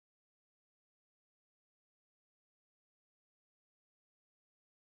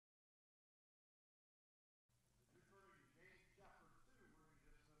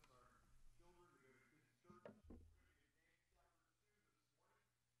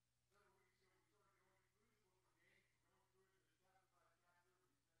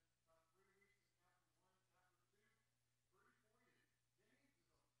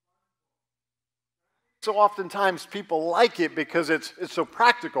so oftentimes people like it because it's so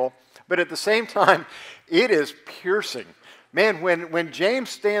practical, but at the same time, it is piercing. Man, when James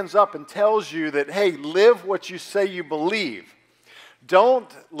stands up and tells you that, hey, live what you say you believe, don't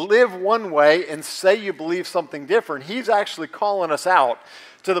live one way and say you believe something different. He's actually calling us out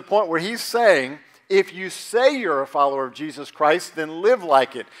to the point where he's saying, if you say you're a follower of Jesus Christ, then live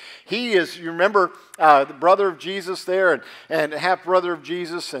like it. He is, you remember, the brother of Jesus there and half-brother of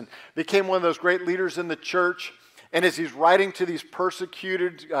Jesus, and became one of those great leaders in the church. And as he's writing to these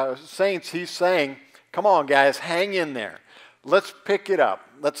persecuted saints, he's saying, come on, guys, hang in there. Let's pick it up.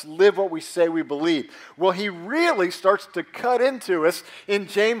 Let's live what we say we believe. Well, he really starts to cut into us in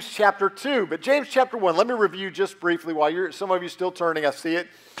James chapter 2. But James chapter 1, let me review just briefly while some of you still turning, I see it.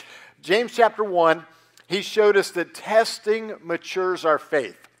 James chapter 1, he showed us that testing matures our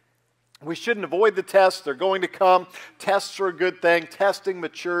faith. We shouldn't avoid the tests. They're going to come. Tests are a good thing. Testing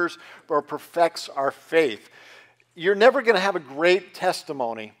matures or perfects our faith. You're never going to have a great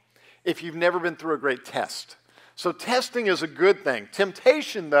testimony if you've never been through a great test. So testing is a good thing.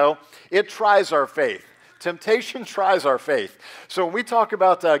 Temptation, though, it tries our faith. Temptation tries our faith. So when we talk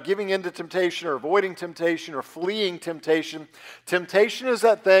about giving into temptation or avoiding temptation or fleeing temptation, temptation is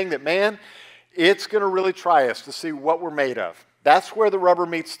that thing that, man, it's going to really try us to see what we're made of. That's where the rubber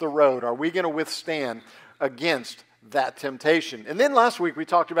meets the road. Are we going to withstand against that temptation? And then last week we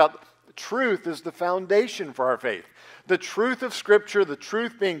talked about truth is the foundation for our faith. The truth of Scripture, the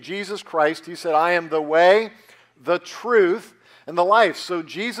truth being Jesus Christ. He said, I am the way, the truth, and the life. So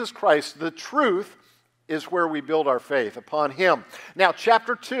Jesus Christ, the truth, is where we build our faith, upon Him. Now,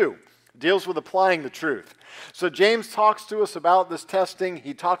 chapter 2 deals with applying the truth. So James talks to us about this testing.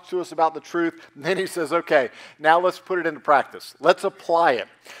 He talks to us about the truth. And then he says, okay, now let's put it into practice. Let's apply it.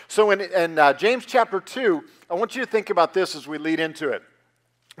 So in James chapter 2, I want you to think about this as we lead into it.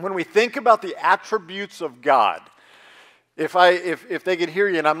 When we think about the attributes of God, if they could hear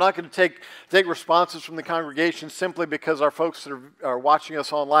you, and I'm not going to take responses from the congregation simply because our folks that are watching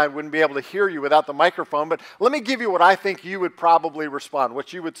us online wouldn't be able to hear you without the microphone, but let me give you what I think you would probably respond,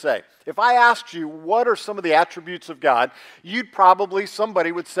 what you would say. If I asked you what are some of the attributes of God,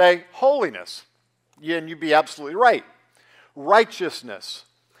 somebody would say holiness. Yeah, and you'd be absolutely right. Righteousness.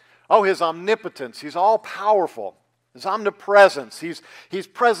 Oh, His omnipotence. He's all-powerful. His omnipresence. He's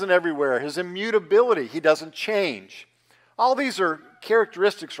present everywhere. His immutability. He doesn't change. All these are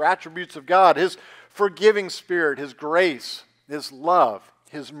characteristics or attributes of God. His forgiving spirit, His grace, His love,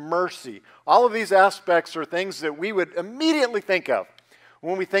 His mercy. All of these aspects are things that we would immediately think of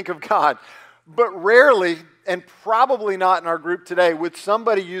when we think of God. But rarely, and probably not in our group today, would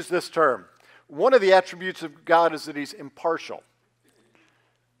somebody use this term. One of the attributes of God is that He's impartial.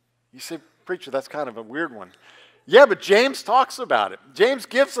 You say, preacher, that's kind of a weird one. Yeah, but James talks about it. James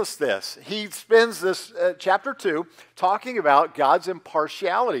gives us this. He spends this chapter 2 talking about God's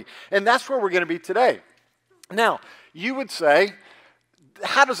impartiality. And that's where we're going to be today. Now, you would say,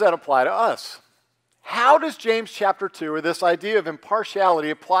 how does that apply to us? How does James chapter 2, or this idea of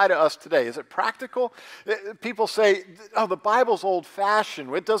impartiality, apply to us today? Is it practical? People say, oh, the Bible's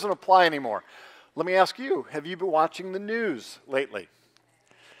old-fashioned. It doesn't apply anymore. Let me ask you, have you been watching the news lately?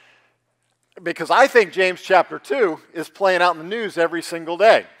 Because I think James chapter 2 is playing out in the news every single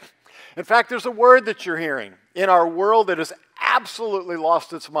day. In fact, there's a word that you're hearing in our world that has absolutely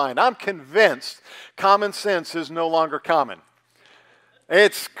lost its mind. I'm convinced common sense is no longer common.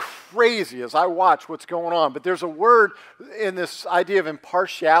 It's crazy as I watch what's going on. But there's a word in this idea of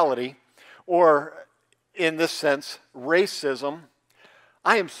impartiality, or in this sense, racism.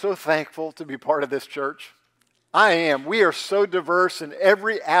 I am so thankful to be part of this church. I am. We are so diverse in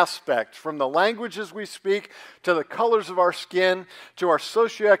every aspect, from the languages we speak, to the colors of our skin, to our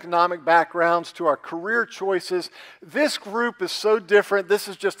socioeconomic backgrounds, to our career choices. This group is so different. This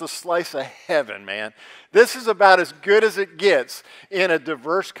is just a slice of heaven, man. This is about as good as it gets in a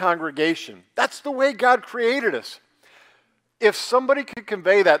diverse congregation. That's the way God created us. If somebody could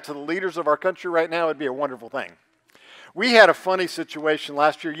convey that to the leaders of our country right now, it'd be a wonderful thing. We had a funny situation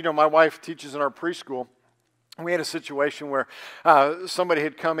last year. You know, my wife teaches in our preschool. We had a situation where somebody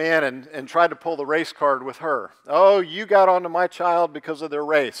had come in and tried to pull the race card with her. Oh, you got onto my child because of their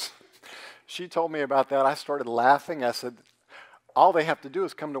race. She told me about that. I started laughing. I said, all they have to do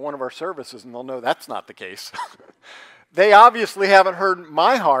is come to one of our services and they'll know that's not the case. They obviously haven't heard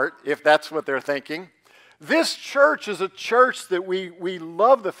my heart, if that's what they're thinking. This church is a church that we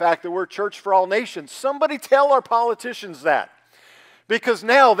love the fact that we're a church for all nations. Somebody tell our politicians that. Because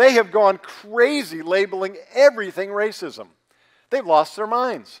now they have gone crazy labeling everything racism. They've lost their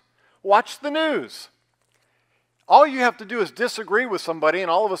minds. Watch the news. All you have to do is disagree with somebody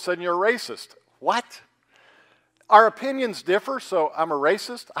and all of a sudden you're a racist. What? Our opinions differ, so I'm a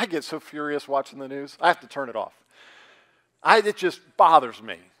racist. I get so furious watching the news, I have to turn it off. It just bothers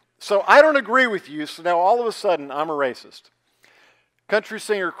me. So I don't agree with you, so now all of a sudden I'm a racist. Country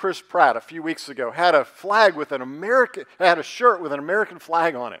singer Chris Pratt a few weeks ago had a shirt with an American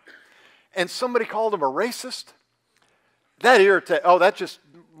flag on it. And somebody called him a racist.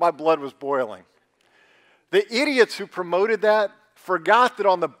 My blood was boiling. The idiots who promoted that forgot that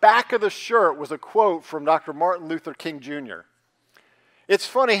on the back of the shirt was a quote from Dr. Martin Luther King Jr. It's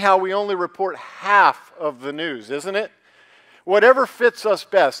funny how we only report half of the news, isn't it? Whatever fits us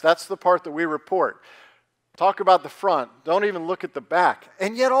best, that's the part that we report. Talk about the front, don't even look at the back.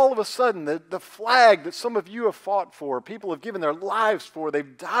 And yet all of a sudden, the flag that some of you have fought for, people have given their lives for,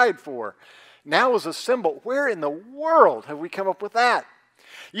 they've died for, now is a symbol. Where in the world have we come up with that?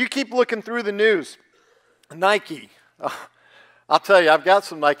 You keep looking through the news. Nike. I'll tell you, I've got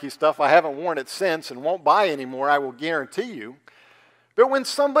some Nike stuff. I haven't worn it since and won't buy anymore, I will guarantee you. But when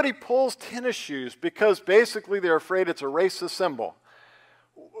somebody pulls tennis shoes because basically they're afraid it's a racist symbol,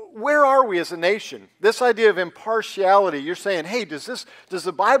 where are we as a nation? This idea of impartiality, you're saying, hey, does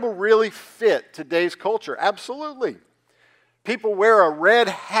the Bible really fit today's culture? Absolutely. People wear a red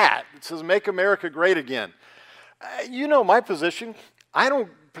hat that says, make America great again. You know my position. I don't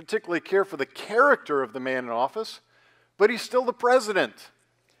particularly care for the character of the man in office, but he's still the president.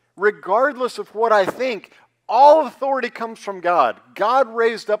 Regardless of what I think, all authority comes from God. God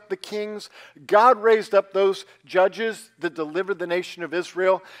raised up the kings. God raised up those judges that delivered the nation of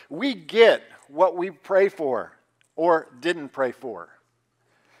Israel. We get what we pray for or didn't pray for.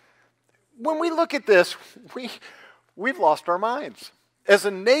 When we look at this, we've lost our minds. As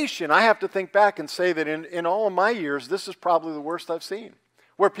a nation, I have to think back and say that in all of my years, this is probably the worst I've seen,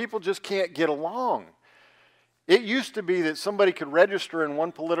 where people just can't get along. It used to be that somebody could register in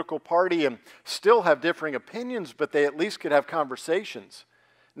one political party and still have differing opinions, but they at least could have conversations.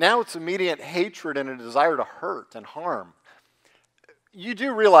 Now it's immediate hatred and a desire to hurt and harm. You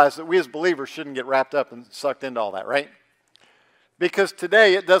do realize that we as believers shouldn't get wrapped up and sucked into all that, right? Because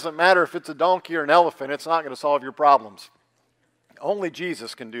today it doesn't matter if it's a donkey or an elephant, it's not going to solve your problems. Only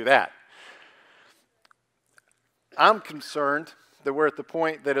Jesus can do that. I'm concerned that we're at the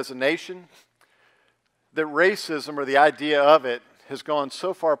point that as a nation, that racism, or the idea of it, has gone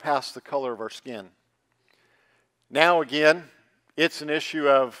so far past the color of our skin. Now again, it's an issue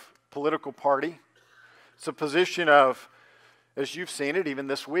of political party. It's a position of, as you've seen it even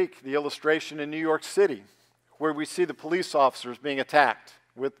this week, the illustration in New York City, where we see the police officers being attacked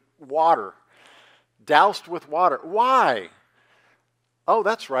with water, doused with water. Why? Oh,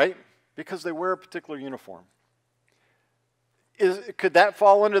 that's right, because they wear a particular uniform. Could that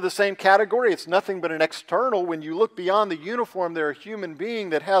fall into the same category? It's nothing but an external. When you look beyond the uniform, they're a human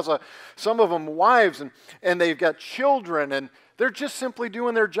being that has some of them wives and they've got children and they're just simply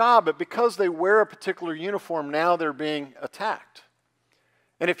doing their job. But because they wear a particular uniform, now they're being attacked.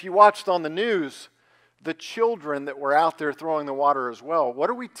 And if you watched on the news, the children that were out there throwing the water as well, what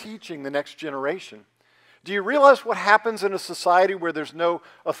are we teaching the next generation? Do you realize what happens in a society where there's no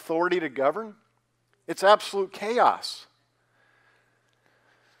authority to govern? It's absolute chaos.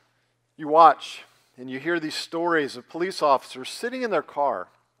 You watch and you hear these stories of police officers sitting in their car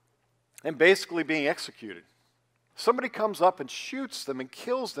and basically being executed. Somebody comes up and shoots them and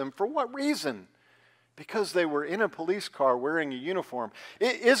kills them. For what reason? Because they were in a police car wearing a uniform.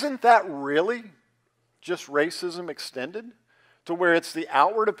 Isn't that really just racism extended? To where it's the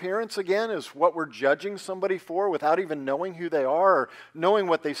outward appearance again is what we're judging somebody for without even knowing who they are or knowing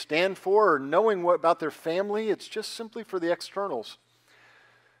what they stand for or knowing what about their family. It's just simply for the externals.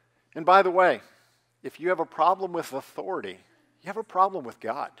 And by the way, if you have a problem with authority, you have a problem with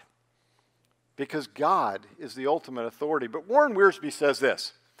God. Because God is the ultimate authority. But Warren Wiersbe says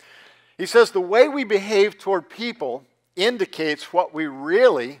this. He says, the way we behave toward people indicates what we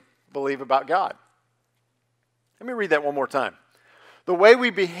really believe about God. Let me read that one more time. The way we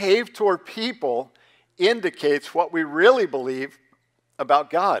behave toward people indicates what we really believe about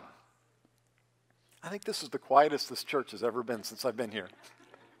God. I think this is the quietest this church has ever been since I've been here.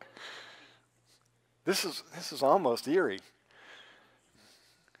 This is almost eerie.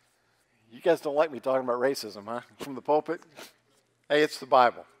 You guys don't like me talking about racism, huh? From the pulpit? Hey, it's the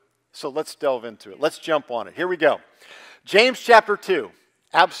Bible. So let's delve into it. Let's jump on it. Here we go. James chapter 2.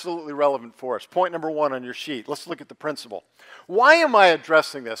 Absolutely relevant for us. Point number 1 on your sheet. Let's look at the principle. Why am I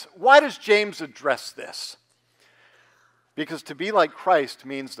addressing this? Why does James address this? Because to be like Christ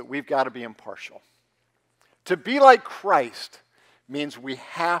means that we've got to be impartial. To be like Christ means we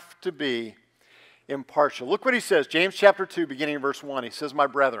have to be impartial. Look what he says. James chapter 2, beginning in verse 1. He says, my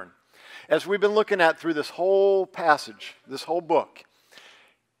brethren, As we've been looking at through this whole passage, this whole book,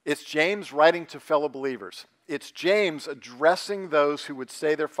 it's James writing to fellow believers. It's James addressing those who would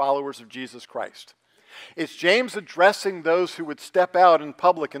say they're followers of Jesus Christ. It's James addressing those who would step out in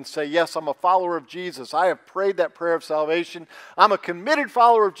public and say, yes, I'm a follower of Jesus. I have prayed that prayer of salvation. I'm a committed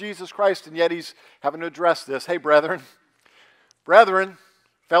follower of Jesus Christ, and yet he's having to address this. Hey, brethren,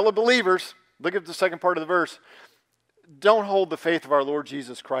 fellow believers, look at the second part of the verse. Don't hold the faith of our Lord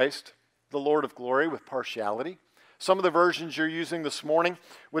Jesus Christ, the Lord of glory, with partiality. Some of the versions you're using this morning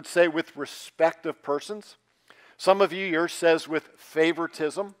would say with respect of persons. Some of yours says with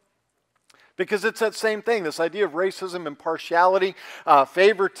favoritism. Because it's that same thing, this idea of racism and partiality,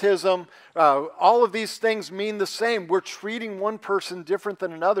 favoritism, all of these things mean the same. We're treating one person different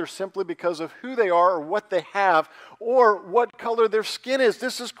than another simply because of who they are or what they have or what color their skin is.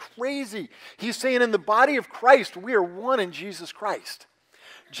 This is crazy. He's saying in the body of Christ, we are one in Jesus Christ.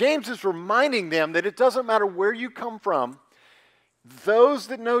 James is reminding them that it doesn't matter where you come from, those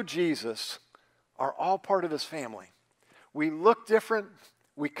that know Jesus are all part of his family. We look different.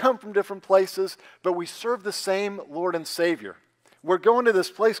 We come from different places, but we serve the same Lord and Savior. We're going to this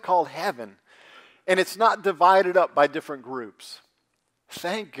place called heaven, and it's not divided up by different groups.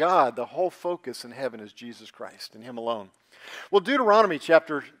 Thank God the whole focus in heaven is Jesus Christ and him alone. Well, Deuteronomy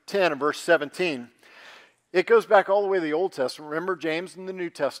chapter 10 and verse 17, it goes back all the way to the Old Testament. Remember James in the New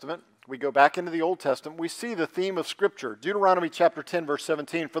Testament. We go back into the Old Testament. We see the theme of Scripture. Deuteronomy chapter 10 verse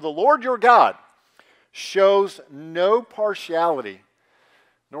 17, for the Lord your God shows no partiality,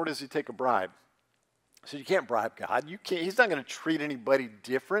 nor does he take a bribe. So you can't bribe God. He's not going to treat anybody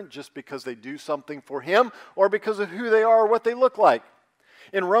different just because they do something for him or because of who they are or what they look like.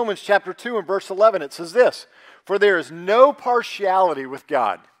 In Romans chapter 2 and verse 11, it says this, for there is no partiality with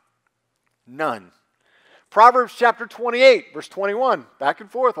God. None. Proverbs chapter 28, verse 21, back and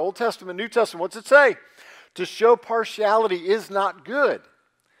forth, Old Testament, New Testament, what's it say? To show partiality is not good.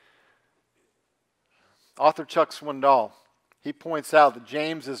 Author Chuck Swindoll, he points out that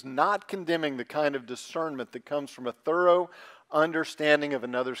James is not condemning the kind of discernment that comes from a thorough understanding of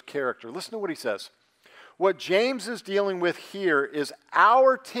another's character. Listen to what he says. What James is dealing with here is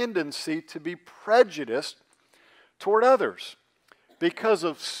our tendency to be prejudiced toward others because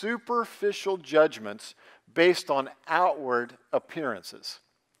of superficial judgments based on outward appearances.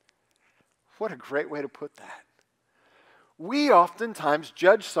 What a great way to put that. We oftentimes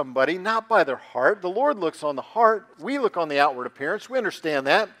judge somebody not by their heart. The Lord looks on the heart. We look on the outward appearance. We understand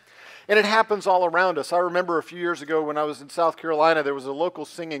that. And it happens all around us. I remember a few years ago when I was in South Carolina, there was a local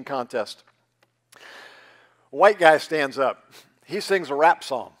singing contest. A white guy stands up. He sings a rap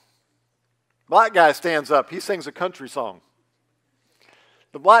song. Black guy stands up. He sings a country song.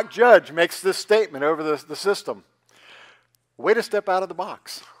 The black judge makes this statement over the system. Way to step out of the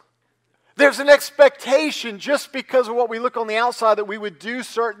box. There's an expectation just because of what we look on the outside that we would do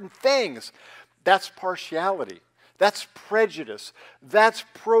certain things. That's partiality. That's prejudice. That's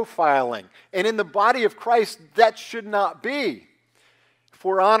profiling. And in the body of Christ, that should not be. If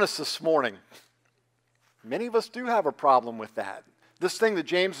we're honest this morning, many of us do have a problem with that. This thing that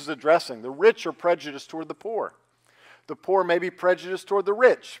James is addressing, the rich are prejudiced toward the poor. The poor may be prejudiced toward the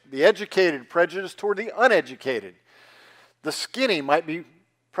rich. The educated prejudiced toward the uneducated. The skinny might be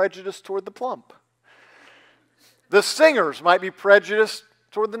prejudiced toward the plump. The singers might be prejudiced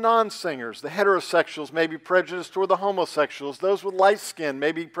toward the non-singers. The heterosexuals may be prejudiced toward the homosexuals. Those with light skin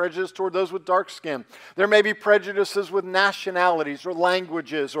may be prejudiced toward those with dark skin. There may be prejudices with nationalities or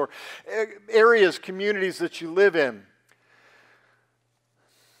languages or areas, communities that you live in.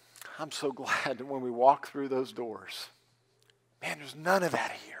 I'm so glad that when we walk through those doors, man, there's none of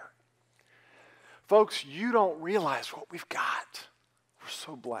that here. Folks, you don't realize what we've got. We're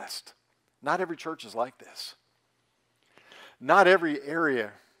so blessed. Not every church is like this. Not every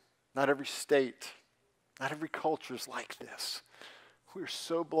area, not every state, not every culture is like this. We're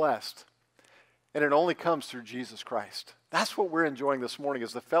so blessed. And it only comes through Jesus Christ. That's what we're enjoying this morning,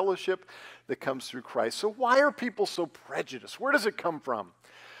 is the fellowship that comes through Christ. So why are people so prejudiced? Where does it come from?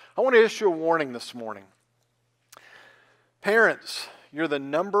 I want to issue a warning this morning. Parents, you're the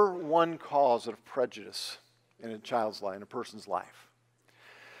number one cause of prejudice in a child's life, in a person's life.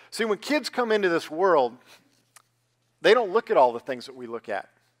 See, when kids come into this world, they don't look at all the things that we look at.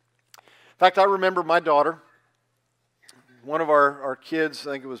 In fact, I remember my daughter, one of our kids,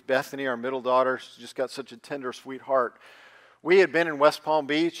 I think it was Bethany, our middle daughter, she just got such a tender, sweet heart. We had been in West Palm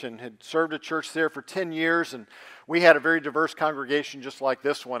Beach and had served a church there for 10 years, and we had a very diverse congregation just like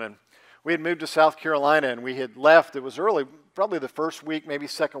this one. And we had moved to South Carolina, and we had left. It was early, probably the first week, maybe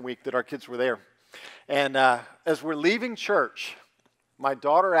second week that our kids were there. And as we're leaving church, my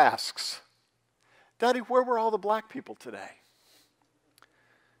daughter asks, Daddy, where were all the black people today?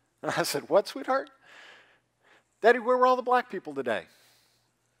 And I said, what, sweetheart? Daddy, where were all the black people today?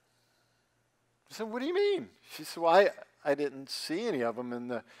 I said, what do you mean? She said, well, I didn't see any of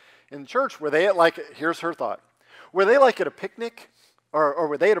them in church. Were they at here's her thought. Were they at a picnic? Or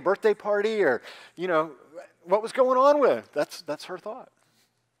were they at a birthday party? Or, what was going on with it? That's her thought.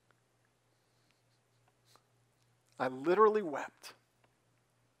 I literally wept.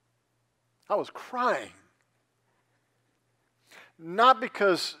 I was crying. Not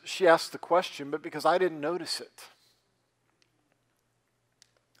because she asked the question, but because I didn't notice it.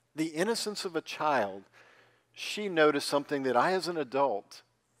 The innocence of a child, she noticed something that I, as an adult,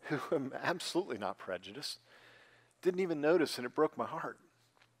 who am absolutely not prejudiced, didn't even notice, and it broke my heart.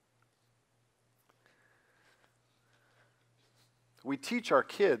 We teach our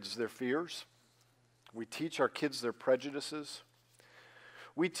kids their fears. We teach our kids their prejudices.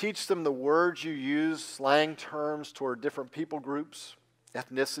 We teach them the words you use, slang terms toward different people groups,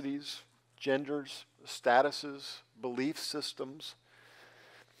 ethnicities, genders, statuses, belief systems.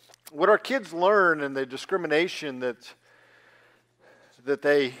 What our kids learn and the discrimination that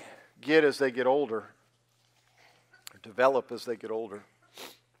they get as they get older, or develop as they get older,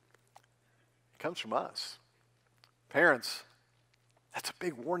 it comes from us. Parents, that's a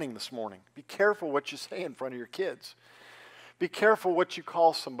big warning this morning. Be careful what you say in front of your kids. Be careful what you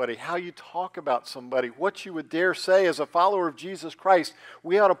call somebody, how you talk about somebody, what you would dare say as a follower of Jesus Christ.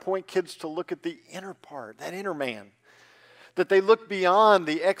 We ought to point kids to look at the inner part, that inner man. That they look beyond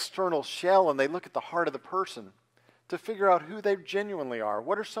the external shell and they look at the heart of the person to figure out who they genuinely are.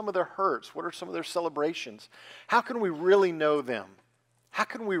 What are some of their hurts? What are some of their celebrations? How can we really know them? How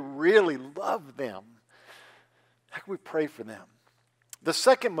can we really love them? How can we pray for them? The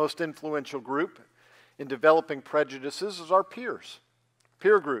second most influential group in developing prejudices is our peers,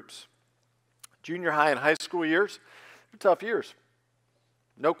 peer groups. Junior high and high school years, they're tough years.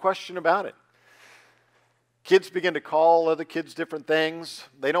 No question about it. Kids begin to call other kids different things.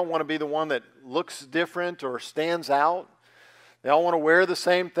 They don't want to be the one that looks different or stands out. They all want to wear the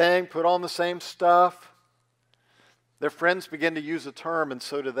same thing, put on the same stuff. Their friends begin to use a term, and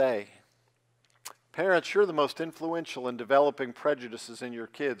so do they. Parents, you're the most influential in developing prejudices in your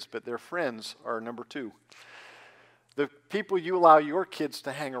kids, but their friends are number two. The people you allow your kids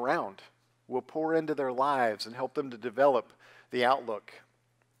to hang around will pour into their lives and help them to develop the outlook.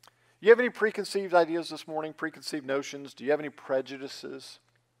 Do you have any preconceived ideas this morning, preconceived notions? Do you have any prejudices?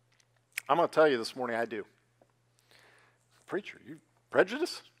 I'm going to tell you this morning I do. Preacher, you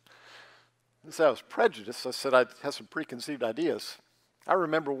prejudice? I didn't say I was prejudiced. I said I have some preconceived ideas. I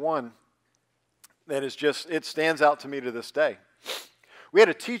remember one that is just, it stands out to me to this day. We had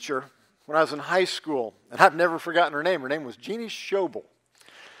a teacher when I was in high school, and I've never forgotten her name. Her name was Jeannie Schobel.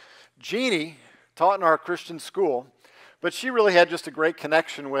 Jeannie taught in our Christian school, but she really had just a great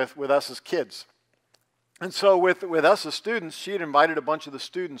connection with us as kids. And so with us as students, she had invited a bunch of the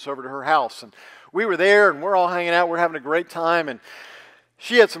students over to her house. And we were there, and we're all hanging out. We're having a great time. And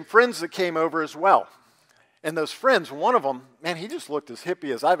she had some friends that came over as well. And those friends, one of them, man, he just looked as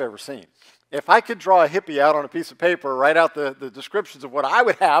hippie as I've ever seen. If I could draw a hippie out on a piece of paper, write out the descriptions of what I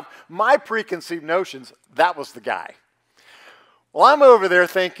would have, my preconceived notions, that was the guy. Well, I'm over there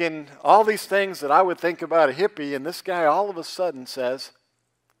thinking all these things that I would think about a hippie, and this guy all of a sudden says,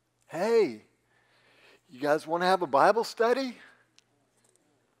 hey, you guys want to have a Bible study?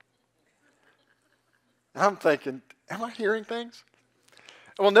 And I'm thinking, am I hearing things?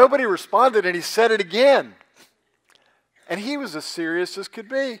 Well, nobody responded, and he said it again. And he was as serious as could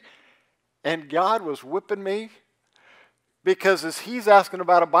be. And God was whipping me because as he's asking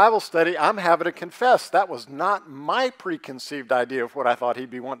about a Bible study, I'm having to confess that was not my preconceived idea of what I thought he'd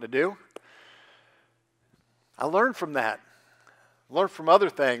be wanting to do. I learned from that. I learned from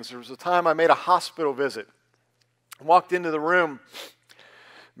other things. There was a time I made a hospital visit. I walked into the room.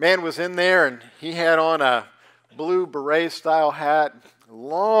 Man was in there, and he had on a blue beret-style hat,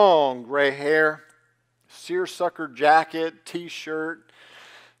 long gray hair, seersucker jacket, T-shirt.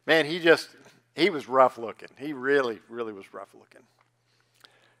 Man, he was rough looking. He really, really was rough looking.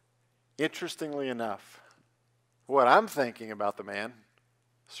 Interestingly enough, what I'm thinking about the man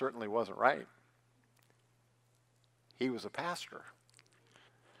certainly wasn't right. He was a pastor.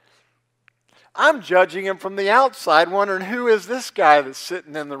 I'm judging him from the outside, wondering who is this guy that's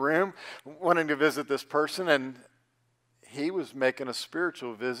sitting in the room wanting to visit this person, and he was making a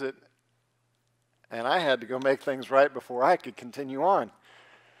spiritual visit, and I had to go make things right before I could continue on.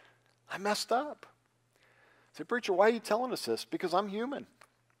 I messed up. I said, preacher, why are you telling us this? Because I'm human.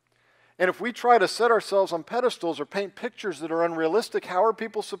 And if we try to set ourselves on pedestals or paint pictures that are unrealistic, how are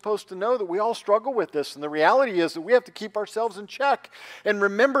people supposed to know that we all struggle with this? And the reality is that we have to keep ourselves in check and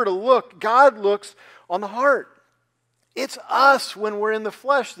remember to look. God looks on the heart. It's us when we're in the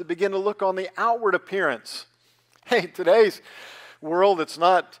flesh that begin to look on the outward appearance. Hey, today's world, it's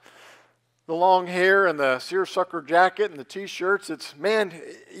not the long hair and the seersucker jacket and the t-shirts. It's, man,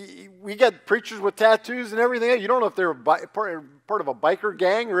 we got preachers with tattoos and everything. You don't know if they're part of a biker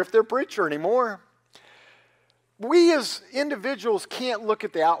gang or if they're a preacher anymore. We as individuals can't look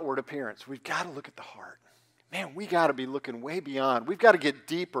at the outward appearance. We've got to look at the heart. Man, we got to be looking way beyond. We've got to get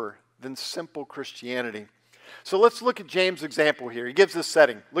deeper than simple Christianity. So let's look at James' example here. He gives this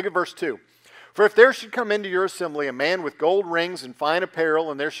setting. Look at verse 2. For if there should come into your assembly a man with gold rings and fine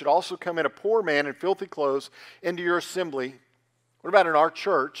apparel, and there should also come in a poor man in filthy clothes into your assembly. What about in our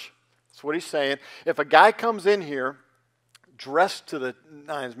church? That's what he's saying. If a guy comes in here dressed to the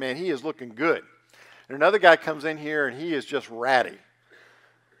nines, man, he is looking good. And another guy comes in here and he is just ratty.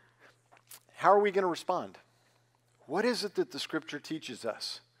 How are we going to respond? What is it that the Scripture teaches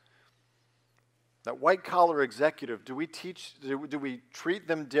us? That white-collar executive, do we treat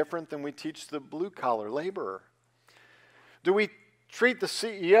them different than we teach the blue-collar laborer? Do we treat the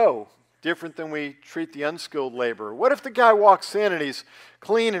CEO different than we treat the unskilled laborer? What if the guy walks in and he's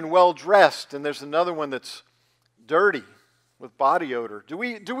clean and well-dressed and there's another one that's dirty with body odor? Do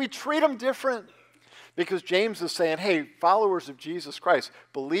we treat them different? Because James is saying, hey, followers of Jesus Christ,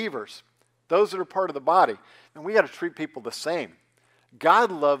 believers, those that are part of the body, and we got to treat people the same.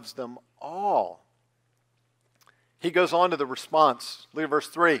 God loves them all. He goes on to the response. Look at verse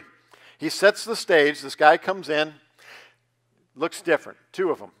 3. He sets the stage. This guy comes in. Looks different. Two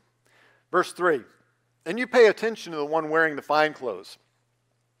of them. Verse 3. And you pay attention to the one wearing the fine clothes.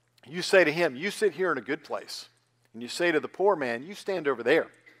 You say to him, you sit here in a good place. And you say to the poor man, you stand over there.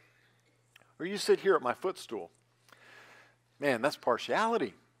 Or you sit here at my footstool. Man, that's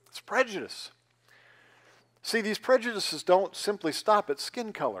partiality. It's prejudice. See, these prejudices don't simply stop at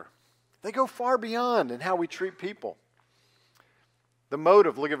skin color. They go far beyond in how we treat people. The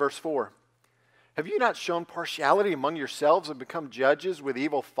motive, look at verse 4. Have you not shown partiality among yourselves and become judges with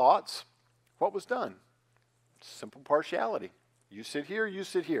evil thoughts? What was done? Simple partiality. You sit here, you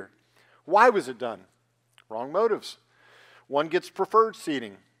sit here. Why was it done? Wrong motives. One gets preferred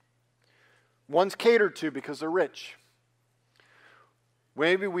seating. One's catered to because they're rich.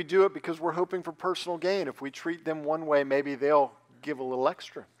 Maybe we do it because we're hoping for personal gain. If we treat them one way, maybe they'll give a little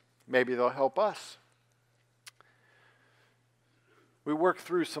extra. Maybe they'll help us. We work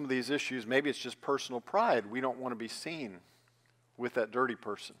through some of these issues. Maybe it's just personal pride. We don't want to be seen with that dirty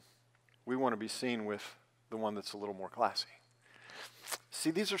person. We want to be seen with the one that's a little more classy.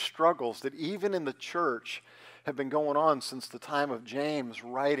 See, these are struggles that even in the church have been going on since the time of James,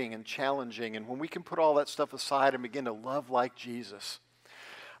 writing and challenging. And when we can put all that stuff aside and begin to love like Jesus,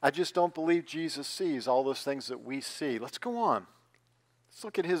 I just don't believe Jesus sees all those things that we see. Let's go on. Let's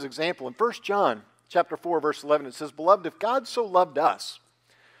look at his example. In 1 John chapter 4, verse 11, it says, Beloved, if God so loved us,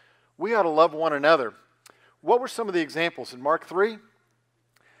 we ought to love one another. What were some of the examples? In Mark 3,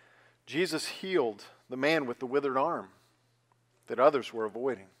 Jesus healed the man with the withered arm that others were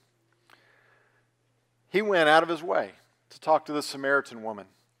avoiding. He went out of his way to talk to the Samaritan woman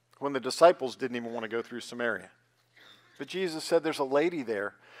when the disciples didn't even want to go through Samaria. But Jesus said there's a lady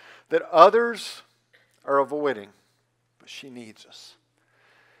there that others are avoiding, but she needs us.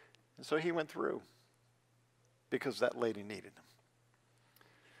 And so he went through because that lady needed him.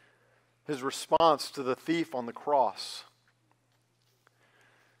 His response to the thief on the cross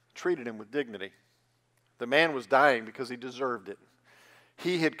treated him with dignity. The man was dying because he deserved it.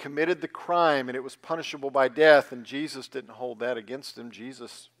 He had committed the crime and it was punishable by death, and Jesus didn't hold that against him.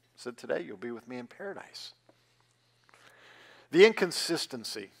 Jesus said, today you'll be with me in paradise. The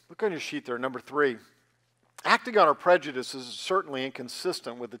inconsistency. Look on your sheet there, number 3. Acting on our prejudices is certainly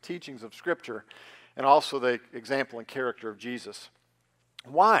inconsistent with the teachings of Scripture and also the example and character of Jesus.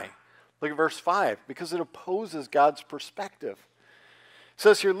 Why? Look at verse 5. Because it opposes God's perspective. It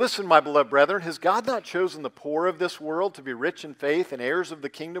says here, listen, my beloved brethren, has God not chosen the poor of this world to be rich in faith and heirs of the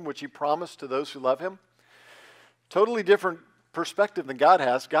kingdom which he promised to those who love him? Totally different perspective than God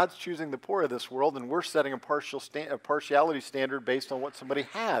has. God's choosing the poor of this world, and we're setting a partiality standard based on what somebody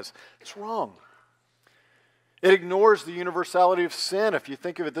has. It's wrong. It ignores the universality of sin, if you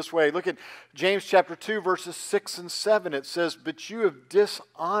think of it this way. Look at James chapter 2, verses 6 and 7. It says, but you have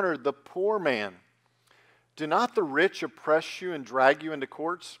dishonored the poor man. Do not the rich oppress you and drag you into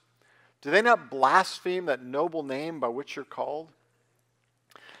courts? Do they not blaspheme that noble name by which you're called?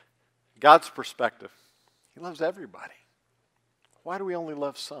 God's perspective. He loves everybody. Why do we only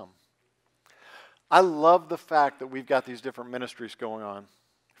love some? I love the fact that we've got these different ministries going on.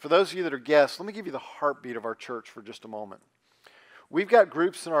 For those of you that are guests, let me give you the heartbeat of our church for just a moment. We've got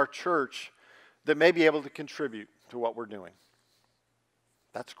groups in our church that may be able to contribute to what we're doing.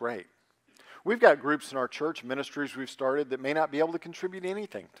 That's great. We've got groups in our church, ministries we've started, that may not be able to contribute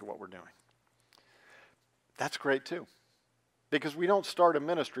anything to what we're doing. That's great too. Because we don't start a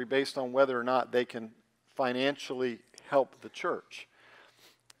ministry based on whether or not they can financially help the church.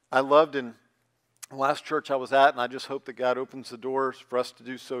 I loved in the last church I was at, and I just hope that God opens the doors for us to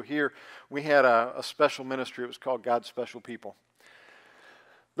do so here. We had a special ministry. It was called God's Special People.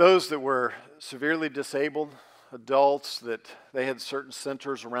 Those that were severely disabled, adults, that they had certain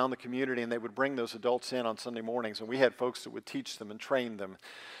centers around the community, and they would bring those adults in on Sunday mornings, and we had folks that would teach them and train them.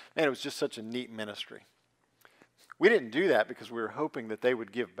 And it was just such a neat ministry. We didn't do that because we were hoping that they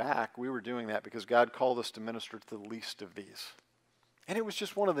would give back. We were doing that because God called us to minister to the least of these. And it was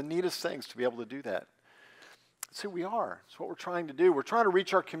just one of the neatest things to be able to do that. That's who we are. It's what we're trying to do. We're trying to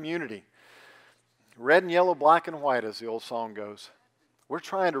reach our community. Red and yellow, black and white, as the old song goes. We're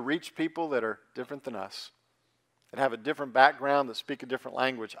trying to reach people that are different than us, that have a different background, that speak a different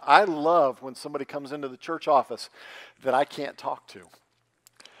language. I love when somebody comes into the church office that I can't talk to,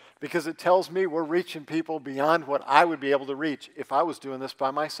 because it tells me we're reaching people beyond what I would be able to reach if I was doing this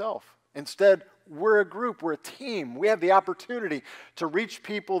by myself. Instead, we're a group, we're a team. We have the opportunity to reach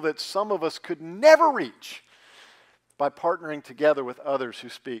people that some of us could never reach by partnering together with others who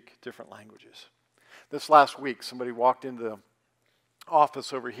speak different languages. This last week, somebody walked into the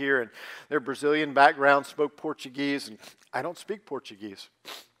office over here, and their Brazilian background, spoke Portuguese, and I don't speak Portuguese.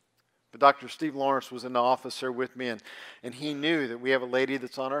 But Dr. Steve Lawrence was in the office there with me, and he knew that we have a lady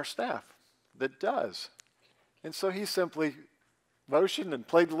that's on our staff that does. And so he simply motioned and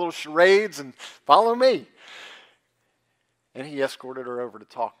played the little charades and follow me. And he escorted her over to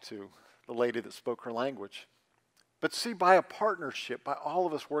talk to the lady that spoke her language. But see, by a partnership, by all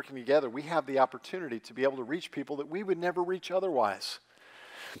of us working together, we have the opportunity to be able to reach people that we would never reach otherwise.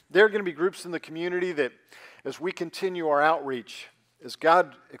 There are going to be groups in the community that, as we continue our outreach, as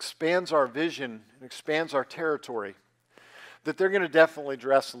God expands our vision and expands our territory, that they're going to definitely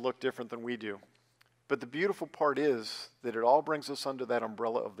dress and look different than we do. But the beautiful part is that it all brings us under that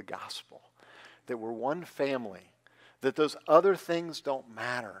umbrella of the gospel, that we're one family, that those other things don't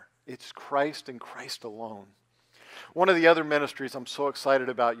matter. It's Christ and Christ alone. One of the other ministries I'm so excited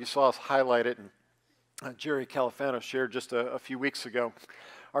about, you saw us highlight it, and Jerry Califano shared just a few weeks ago,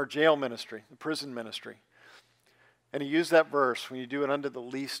 our jail ministry, the prison ministry. And he used that verse, when you do it unto the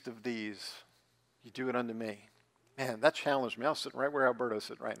least of these, you do it unto me. Man, that challenged me. I was sitting right where Alberto's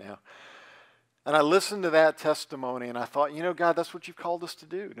sitting right now. And I listened to that testimony, and I thought, you know, God, that's what you've called us to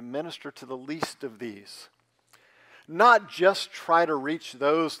do, to minister to the least of these. Not just try to reach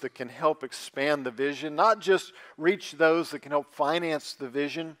those that can help expand the vision, not just reach those that can help finance the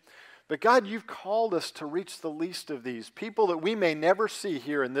vision, but God, you've called us to reach the least of these, people that we may never see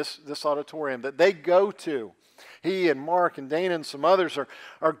here in this auditorium, that they go to. He and Mark and Dana and some others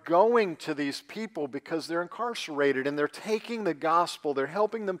are going to these people because they're incarcerated, and they're taking the gospel. They're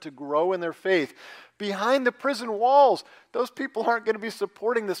helping them to grow in their faith. Behind the prison walls, those people aren't going to be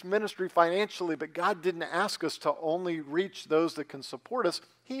supporting this ministry financially, but God didn't ask us to only reach those that can support us.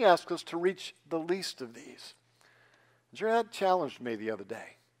 He asked us to reach the least of these. Jerry, that challenged me the other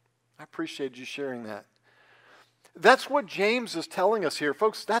day. I appreciate you sharing that. That's what James is telling us here.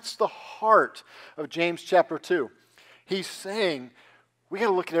 Folks, that's the heart of James chapter 2. He's saying we got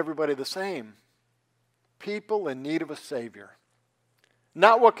to look at everybody the same. People in need of a Savior.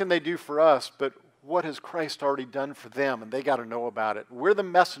 Not what can they do for us, but what has Christ already done for them, and they got to know about it. We're the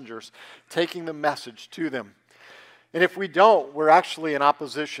messengers taking the message to them. And if we don't, we're actually in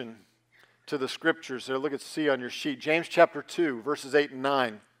opposition to the Scriptures. There, look at C on your sheet. James chapter 2, verses 8 and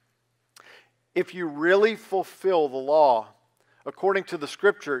 9. If you really fulfill the law according to the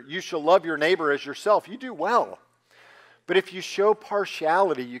Scripture, you shall love your neighbor as yourself. You do well. But if you show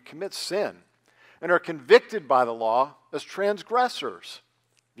partiality, you commit sin and are convicted by the law as transgressors.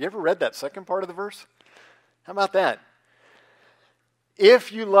 You ever read that second part of the verse? How about that?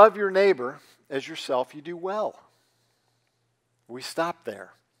 If you love your neighbor as yourself, you do well. We stop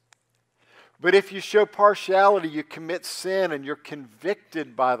there. But if you show partiality, you commit sin and you're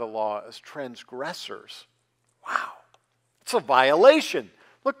convicted by the law as transgressors. Wow. It's a violation.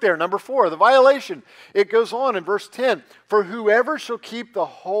 Look there, number 4, the violation. It goes on in verse 10. For whoever shall keep the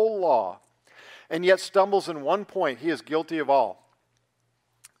whole law and yet stumbles in one point, he is guilty of all.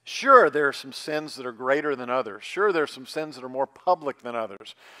 Sure, there are some sins that are greater than others. Sure, there are some sins that are more public than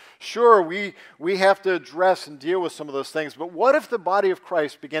others. Sure, we have to address and deal with some of those things. But what if the body of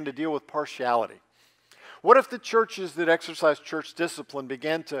Christ began to deal with partiality? What if the churches that exercise church discipline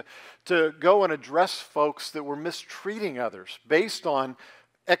began to go and address folks that were mistreating others based on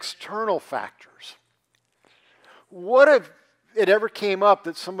external factors? What if it ever came up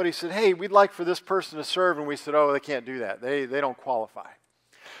that somebody said, hey, we'd like for this person to serve, and we said, oh, they can't do that. They don't qualify.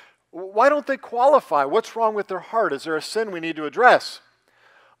 Why don't they qualify? What's wrong with their heart? Is there a sin we need to address?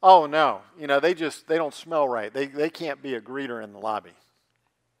 Oh, no. They don't smell right. They can't be a greeter in the lobby.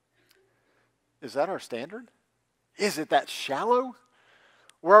 Is that our standard? Is it that shallow?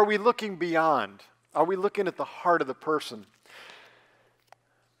 Or are we looking beyond? Are we looking at the heart of the person?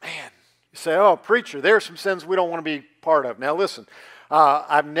 Man, you say, oh, preacher, there are some sins we don't want to be part of. Now listen,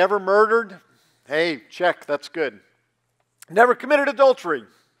 I've never murdered. Hey, check, that's good. Never committed adultery.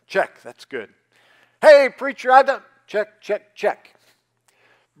 Check, that's good. Hey, preacher, I've done. Check, check, check.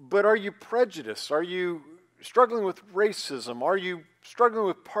 But are you prejudiced? Are you struggling with racism? Are you struggling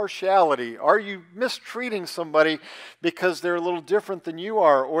with partiality? Are you mistreating somebody because they're a little different than you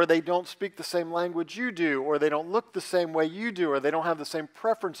are, or they don't speak the same language you do, or they don't look the same way you do, or they don't have the same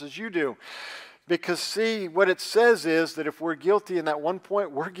preferences you do? Because see, what it says is that if we're guilty in that one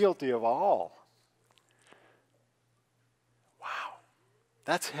point, we're guilty of all. Wow.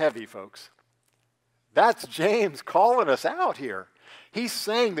 That's heavy, folks. That's James calling us out here. He's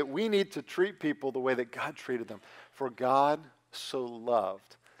saying that we need to treat people the way that God treated them. For God so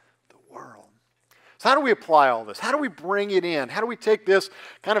loved the world. So how do we apply all this? How do we bring it in? How do we take this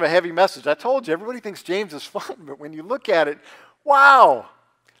kind of a heavy message? I told you, everybody thinks James is fun, but when you look at it, wow.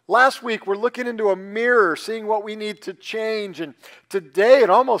 Last week, we're looking into a mirror, seeing what we need to change. And today, it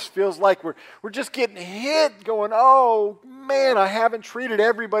almost feels like we're just getting hit, going, oh, man, I haven't treated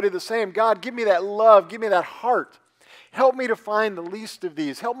everybody the same. God, give me that love. Give me that heart. Help me to find the least of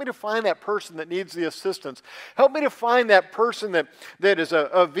these. Help me to find that person that needs the assistance. Help me to find that person that is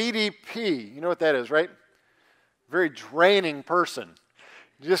a VDP. You know what that is, right? Very draining person.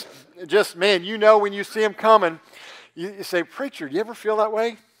 Just man, when you see him coming, you say, preacher, do you ever feel that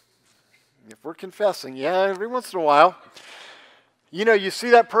way? If we're confessing, yeah, every once in a while. You see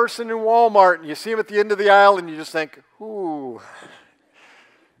that person in Walmart, and you see him at the end of the aisle, and you just think, ooh,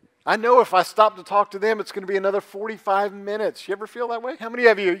 I know if I stop to talk to them, it's going to be another 45 minutes. You ever feel that way? How many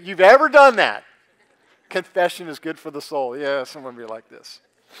of you've ever done that? Confession is good for the soul. Yeah, some of you are like this.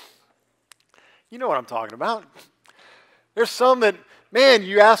 You know what I'm talking about. There's some that, man,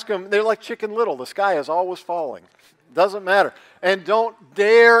 you ask them, they're like Chicken Little. The sky is always falling. Doesn't matter. And don't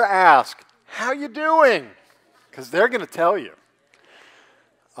dare ask, how you doing? Because they're going to tell you.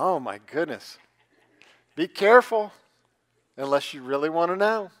 Oh, my goodness. Be careful, unless you really want to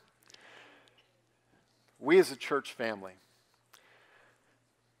know. We as a church family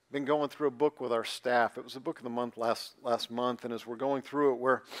been going through a book with our staff. It was the book of the month last month, and as we're going through it,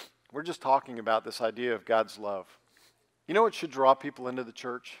 we're just talking about this idea of God's love. You know what should draw people into the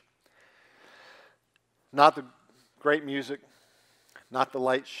church? Not the great music, not the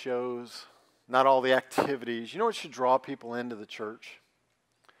light shows, not all the activities. You know what should draw people into the church?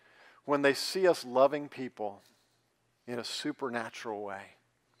 When they see us loving people in a supernatural way.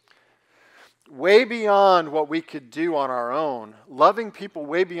 Way beyond what we could do on our own. Loving people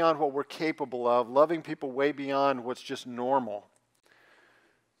way beyond what we're capable of. Loving people way beyond what's just normal.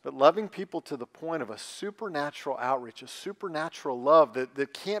 But loving people to the point of a supernatural outreach, a supernatural love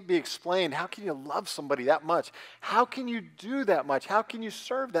that can't be explained. How can you love somebody that much? How can you do that much? How can you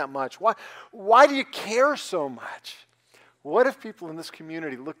serve that much? Why do you care so much? What if people in this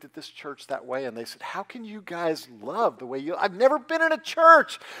community looked at this church that way and they said, how can you guys love the way you... I've never been in a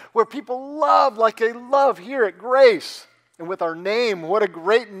church where people love like they love here at Grace. And with our name, what a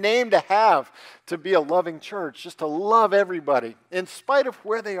great name to have to be a loving church, just to love everybody in spite of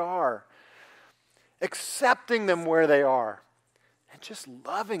where they are, accepting them where they are, and just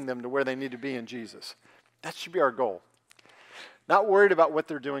loving them to where they need to be in Jesus. That should be our goal. Not worried about what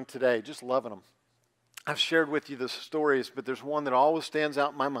they're doing today, just loving them. I've shared with you the stories, but there's one that always stands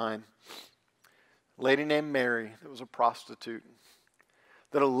out in my mind. A lady named Mary that was a prostitute.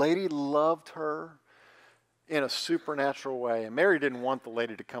 That a lady loved her in a supernatural way. And Mary didn't want the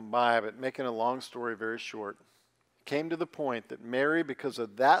lady to come by, but making a long story very short, came to the point that Mary, because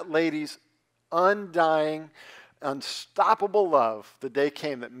of that lady's undying, unstoppable love, the day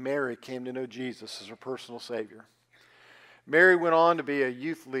came that Mary came to know Jesus as her personal Savior. Mary went on to be a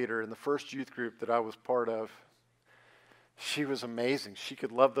youth leader in the first youth group that I was part of. She was amazing. She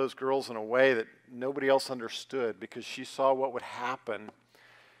could love those girls in a way that nobody else understood because she saw what would happen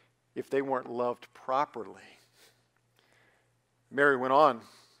if they weren't loved properly. Mary went on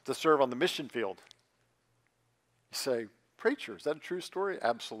to serve on the mission field. You say, preacher, is that a true story?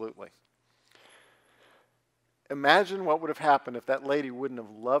 Absolutely. Imagine what would have happened if that lady wouldn't have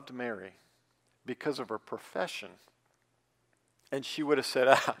loved Mary because of her profession. And she would have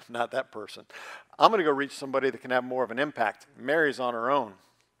said, not that person. I'm going to go reach somebody that can have more of an impact. Mary's on her own.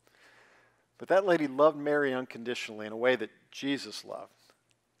 But that lady loved Mary unconditionally in a way that Jesus loved.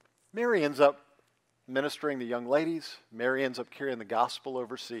 Mary ends up ministering to young ladies. Mary ends up carrying the gospel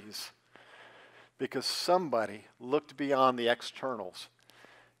overseas because somebody looked beyond the externals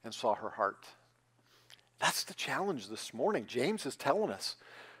and saw her heart. That's the challenge this morning. James is telling us,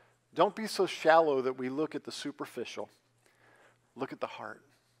 don't be so shallow that we look at the superficial. Look at the heart.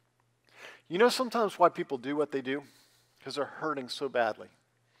 You know sometimes why people do what they do? Because they're hurting so badly.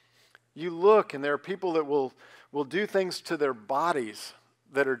 You look and there are people that will do things to their bodies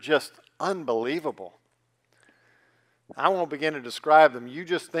that are just unbelievable. I won't begin to describe them. You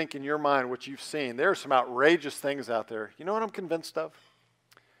just think in your mind what you've seen. There are some outrageous things out there. You know what I'm convinced of?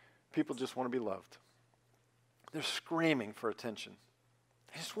 People just want to be loved. They're screaming for attention.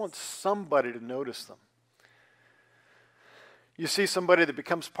 They just want somebody to notice them. You see somebody that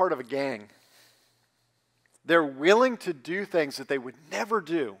becomes part of a gang. They're willing to do things that they would never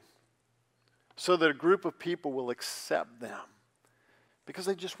do so that a group of people will accept them because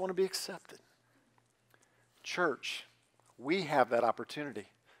they just want to be accepted. Church, we have that opportunity.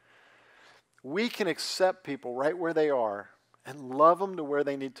 We can accept people right where they are and love them to where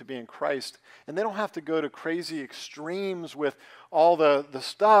they need to be in Christ. And they don't have to go to crazy extremes with all the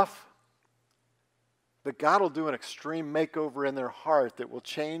stuff. But God will do an extreme makeover in their heart that will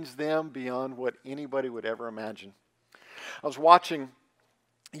change them beyond what anybody would ever imagine. I was watching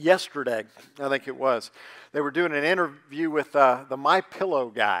yesterday, I think it was, they were doing an interview with the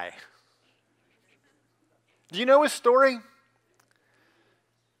MyPillow guy. Do you know his story?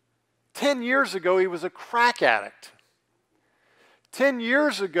 10 years ago, he was a crack addict. 10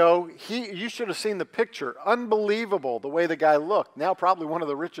 years ago, you should have seen the picture. Unbelievable the way the guy looked. Now probably one of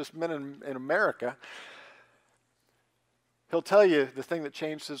the richest men in America. He'll tell you the thing that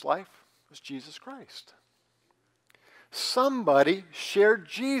changed his life was Jesus Christ. Somebody shared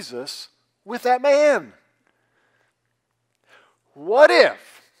Jesus with that man. What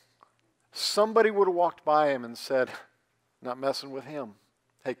if somebody would have walked by him and said, not messing with him.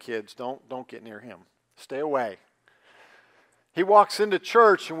 Hey kids, don't get near him. Stay away. He walks into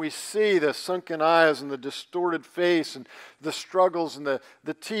church and we see the sunken eyes and the distorted face and the struggles and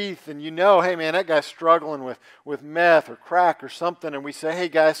the teeth. And you know, hey man, that guy's struggling with meth or crack or something. And we say, hey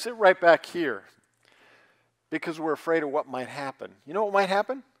guys, sit right back here. Because we're afraid of what might happen. You know what might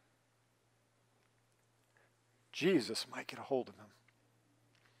happen? Jesus might get a hold of him.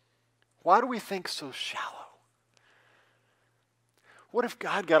 Why do we think so shallow? What if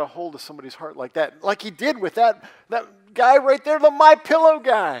God got a hold of somebody's heart like that? Like he did with that guy right there, the MyPillow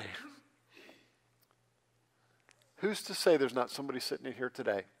guy. Who's to say there's not somebody sitting in here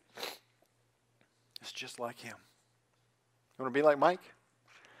today? It's just like him. You want to be like Mike?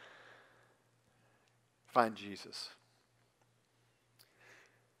 Find Jesus.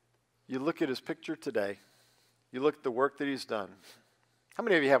 You look at his picture today. You look at the work that he's done. How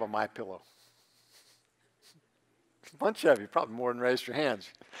many of you have a MyPillow? A bunch of you, probably more than raised your hands.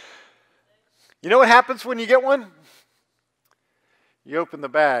 You know what happens when you get one? You open the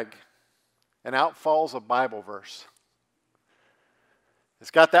bag, and out falls a Bible verse.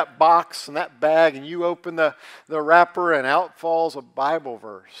 It's got that box and that bag, and you open the wrapper, and out falls a Bible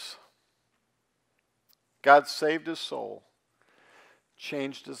verse. God saved his soul,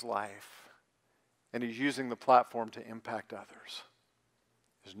 changed his life, and he's using the platform to impact others.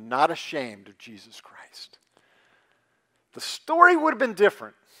 He's not ashamed of Jesus Christ. The story would have been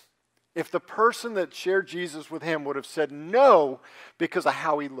different if the person that shared Jesus with him would have said no because of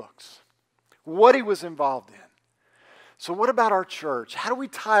how he looks, what he was involved in. So what about our church? How do we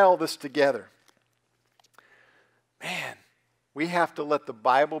tie all this together? Man, we have to let the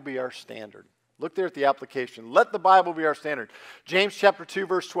Bible be our standard. Look there at the application. Let the Bible be our standard. James chapter 2,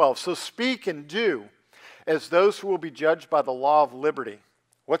 verse 12. So speak and do as those who will be judged by the law of liberty.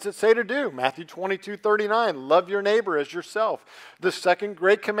 What's it say to do? Matthew 22:39. Love your neighbor as yourself. The second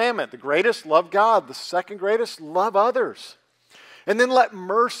great commandment. The greatest, love God. The second greatest, love others. And then let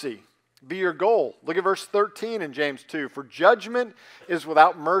mercy be your goal. Look at verse 13 in James 2. For judgment is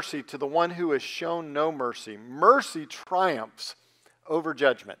without mercy to the one who has shown no mercy. Mercy triumphs over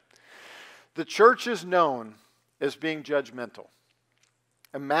judgment. The church is known as being judgmental.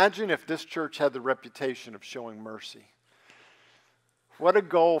 Imagine if this church had the reputation of showing mercy. What a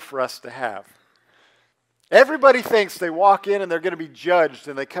goal for us to have. Everybody thinks they walk in and they're going to be judged,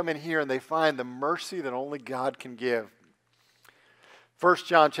 and they come in here and they find the mercy that only God can give. 1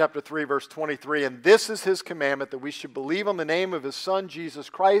 John chapter 3, verse 23, and this is his commandment, that we should believe on the name of his Son, Jesus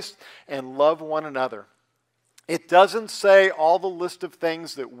Christ, and love one another. It doesn't say all the list of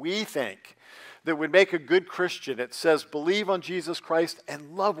things that we think that would make a good Christian. It says, believe on Jesus Christ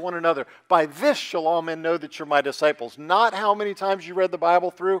and love one another. By this shall all men know that you're my disciples. Not how many times you read the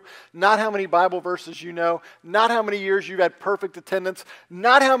Bible through, not how many Bible verses you know, not how many years you've had perfect attendance,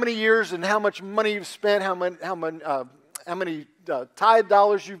 not how many years and how much money you've spent, how many tithe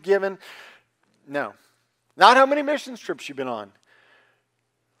dollars you've given. No. Not how many missions trips you've been on.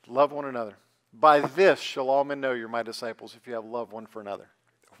 Love one another. By this shall all men know you're my disciples, if you have love one for another.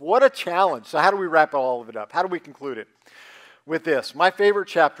 What a challenge. So how do we wrap all of it up? How do we conclude it? With this. My favorite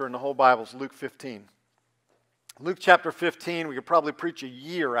chapter in the whole Bible is Luke 15. Luke chapter 15, we could probably preach a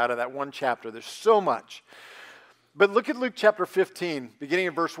year out of that one chapter. There's so much. But look at Luke chapter 15, beginning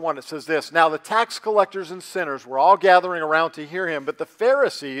in verse 1. It says this, now the tax collectors and sinners were all gathering around to hear him, but the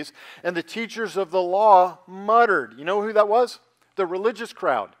Pharisees and the teachers of the law muttered. You know who that was? The religious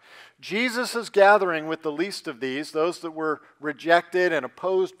crowd. Jesus is gathering with the least of these, those that were rejected and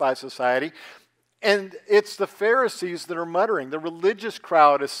opposed by society. And it's the Pharisees that are muttering. The religious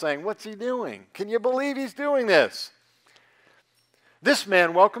crowd is saying, what's he doing? Can you believe he's doing this? This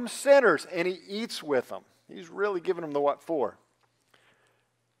man welcomes sinners and he eats with them. He's really giving them the what for.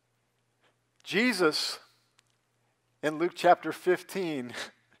 Jesus, in Luke chapter 15,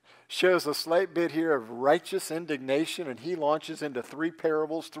 shows a slight bit here of righteous indignation, and he launches into 3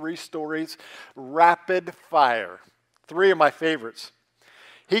 parables, 3 stories, rapid fire. 3 of my favorites.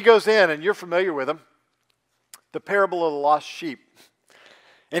 He goes in, and you're familiar with them, the parable of the lost sheep.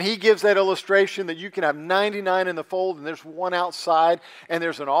 And he gives that illustration that you can have 99 in the fold, and there's one outside, and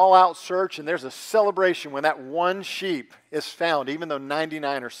there's an all-out search, and there's a celebration when that one sheep is found, even though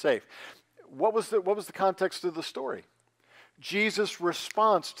 99 are safe. What was the context of the story? Jesus'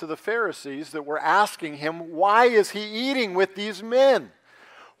 response to the Pharisees that were asking him, why is he eating with these men?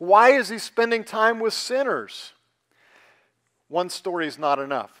 Why is he spending time with sinners? One story is not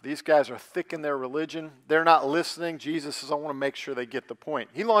enough. These guys are thick in their religion. They're not listening. Jesus says, I want to make sure they get the point.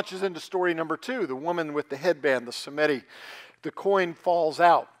 He launches into story number 2, the woman with the headband, the Samiti. The coin falls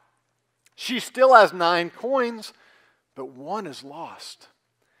out. She still has 9 coins, but one is lost.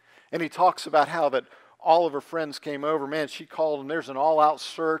 And he talks about how that all of her friends came over. Man, she called and there's an all-out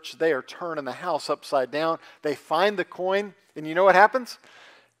search. They are turning the house upside down. They find the coin, and you know what happens?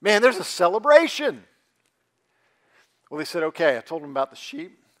 Man, there's a celebration. Well, they said, okay, I told them about the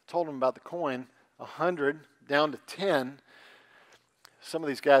sheep, told them about the coin, 100 down to 10. Some of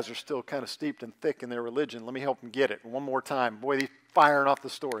these guys are still kind of steeped and thick in their religion. Let me help them get it. One more time. Boy, he's firing off the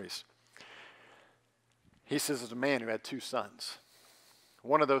stories. He says there's a man who had 2 sons.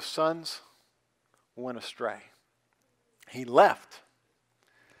 One of those sons went astray. He left.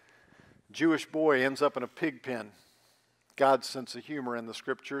 Jewish boy ends up in a pig pen. God's sense of humor in the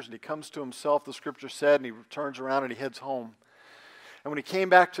scriptures, and he comes to himself, the scripture said, and he turns around and he heads home. And when he came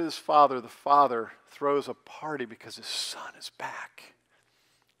back to his father, the father throws a party because his son is back.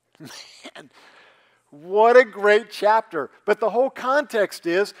 Man, what a great chapter. But the whole context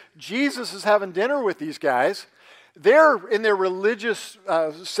is Jesus is having dinner with these guys. They're in their religious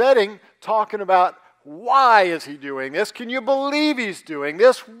setting talking about, why is he doing this? Can you believe he's doing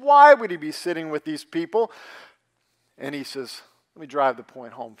this? Why would he be sitting with these people? And he says, let me drive the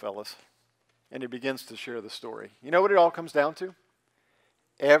point home, fellas. And he begins to share the story. You know what it all comes down to?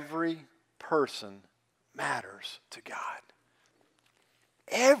 Every person matters to God.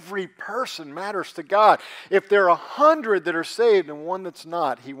 Every person matters to God. If there are 100 that are saved and one that's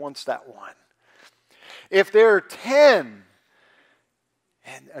not, he wants that one. If there are 10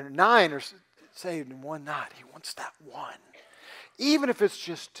 and 9 are saved and one not, he wants that one. Even if it's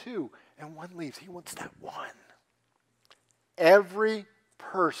just 2 and one leaves, he wants that one. Every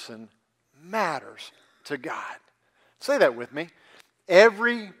person matters to God. Say that with me.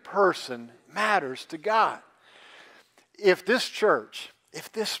 Every person matters to God. If this church,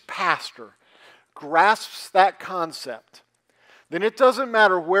 if this pastor grasps that concept, then it doesn't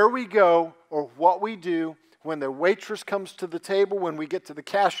matter where we go or what we do, when the waitress comes to the table, when we get to the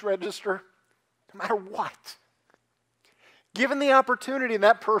cash register, no matter what. Given the opportunity and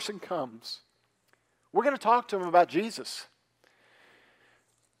that person comes, we're going to talk to them about Jesus.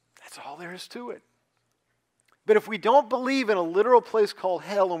 That's all there is to it. But if we don't believe in a literal place called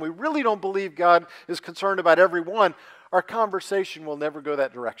hell, and we really don't believe God is concerned about everyone, our conversation will never go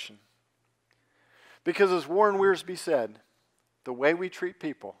that direction. Because as Warren Wiersbe said, the way we treat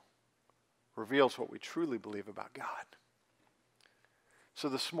people reveals what we truly believe about God. So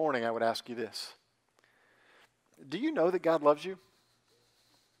this morning I would ask you this. Do you know that God loves you?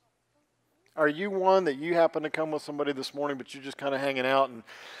 Are you one that you happen to come with somebody this morning, but you're just kind of hanging out and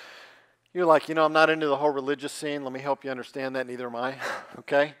you're like, I'm not into the whole religious scene. Let me help you understand that. Neither am I.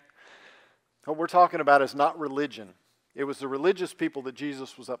 Okay? What we're talking about is not religion. It was the religious people that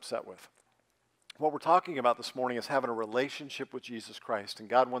Jesus was upset with. What we're talking about this morning is having a relationship with Jesus Christ, and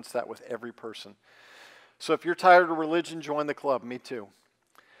God wants that with every person. So if you're tired of religion, join the club. Me too.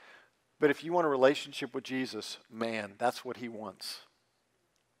 But if you want a relationship with Jesus, man, that's what he wants.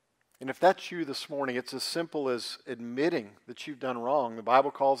 And if that's you this morning, it's as simple as admitting that you've done wrong. The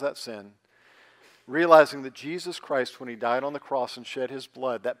Bible calls that sin. Realizing that Jesus Christ, when he died on the cross and shed his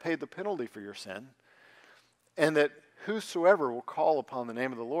blood, that paid the penalty for your sin. And that whosoever will call upon the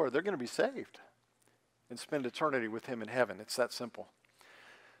name of the Lord, they're going to be saved and spend eternity with him in heaven. It's that simple.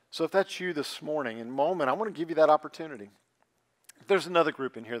 So if that's you this morning, in a moment, I want to give you that opportunity. If there's another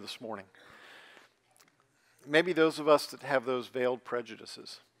group in here this morning, maybe those of us that have those veiled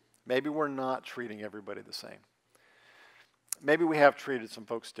prejudices, maybe we're not treating everybody the same. Maybe we have treated some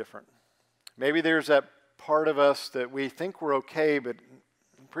folks different. Maybe there's that part of us that we think we're okay, but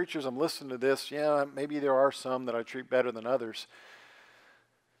preachers, I'm listening to this, yeah, maybe there are some that I treat better than others.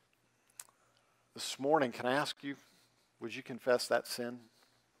 This morning, can I ask you, would you confess that sin?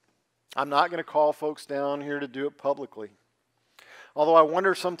 I'm not going to call folks down here to do it publicly. Although I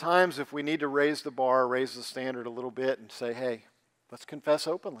wonder sometimes if we need to raise the bar, raise the standard a little bit and say, hey, let's confess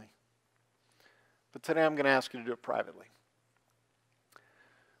openly. But today I'm going to ask you to do it privately.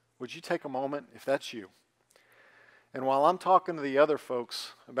 Would you take a moment, if that's you? And while I'm talking to the other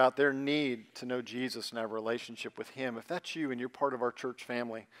folks about their need to know Jesus and have a relationship with him, if that's you and you're part of our church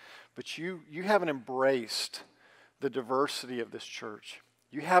family, but you haven't embraced the diversity of this church,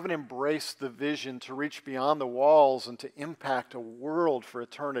 you haven't embraced the vision to reach beyond the walls and to impact a world for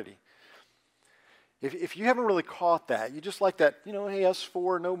eternity. If you haven't really caught that, you just like that, hey, us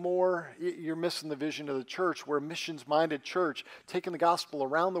four, no more, you're missing the vision of the church. We're a missions-minded church, taking the gospel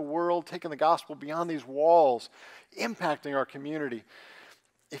around the world, taking the gospel beyond these walls, impacting our community.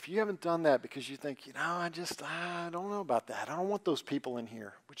 If you haven't done that because you think, I don't know about that. I don't want those people in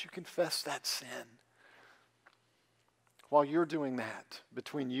here. Would you confess that sin? While you're doing that,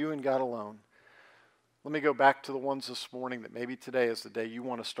 between you and God alone, let me go back to the ones this morning that maybe today is the day you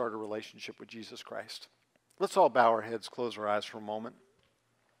want to start a relationship with Jesus Christ. Let's all bow our heads, close our eyes for a moment.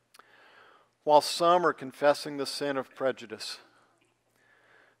 While some are confessing the sin of prejudice,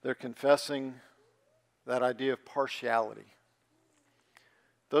 they're confessing that idea of partiality.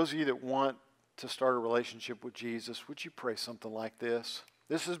 Those of you that want to start a relationship with Jesus, would you pray something like this?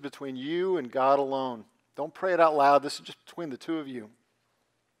 This is between you and God alone. Don't pray it out loud. This is just between the two of you.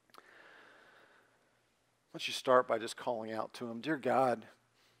 Why don't you start by just calling out to him, Dear God,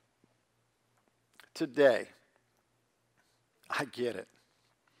 today, I get it.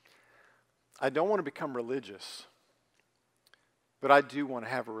 I don't want to become religious, but I do want to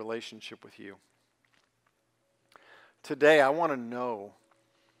have a relationship with you. Today, I want to know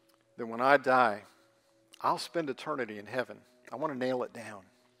that when I die, I'll spend eternity in heaven. I want to nail it down.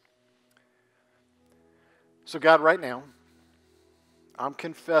 So God, right now, I'm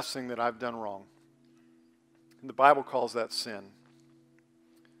confessing that I've done wrong. And the Bible calls that sin.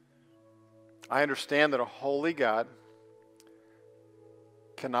 I understand that a holy God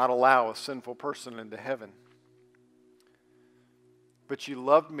cannot allow a sinful person into heaven. But you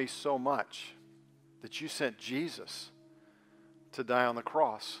loved me so much that you sent Jesus to die on the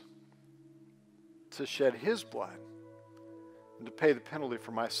cross, to shed his blood, and to pay the penalty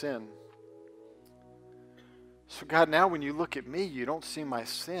for my sin. So God, now when you look at me, you don't see my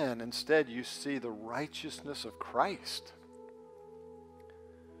sin. Instead, you see the righteousness of Christ.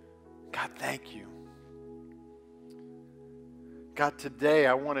 God, thank you. God, today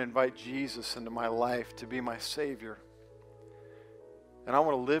I want to invite Jesus into my life to be my Savior. And I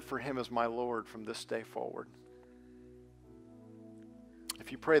want to live for him as my Lord from this day forward.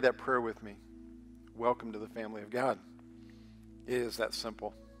 If you pray that prayer with me, welcome to the family of God. It is that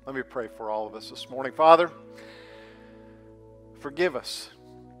simple. Let me pray for all of us this morning. Father, forgive us.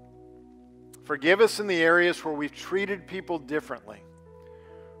 Forgive us in the areas where we've treated people differently,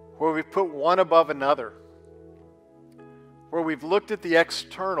 where we've put one above another, where we've looked at the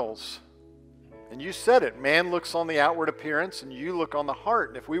externals. And you said it, man looks on the outward appearance and you look on the heart.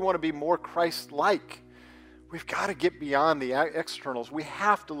 And if we want to be more Christ-like, we've got to get beyond the externals. We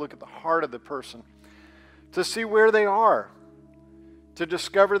have to look at the heart of the person to see where they are, to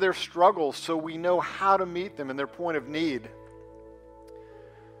discover their struggles so we know how to meet them in their point of need.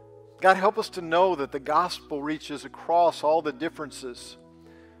 God, help us to know that the gospel reaches across all the differences,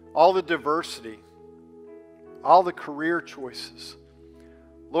 all the diversity, all the career choices,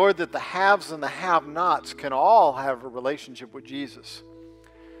 Lord, that the haves and the have-nots can all have a relationship with Jesus.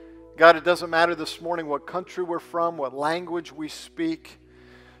 God, it doesn't matter this morning what country we're from, what language we speak.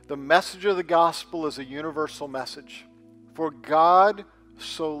 The message of the gospel is a universal message. For God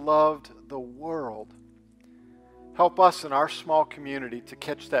so loved the world. Help us in our small community to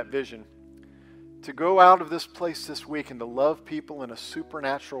catch that vision, to go out of this place this week and to love people in a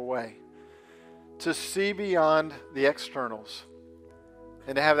supernatural way, to see beyond the externals,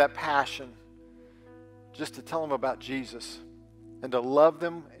 and to have that passion just to tell them about Jesus and to love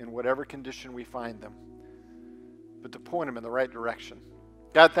them in whatever condition we find them, but to point them in the right direction.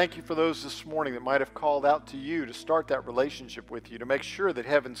 God, thank you for those this morning that might have called out to you to start that relationship with you, to make sure that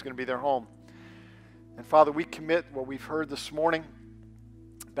heaven's going to be their home. And Father, we commit what we've heard this morning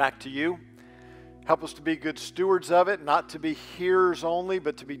back to you. Help us to be good stewards of it, not to be hearers only,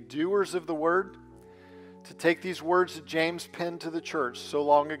 but to be doers of the word, to take these words that James penned to the church so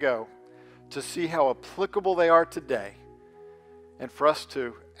long ago, to see how applicable they are today, and for us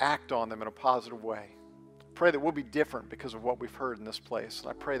to act on them in a positive way. Pray that we'll be different because of what we've heard in this place. And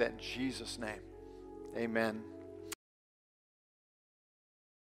I pray that in Jesus' name. Amen.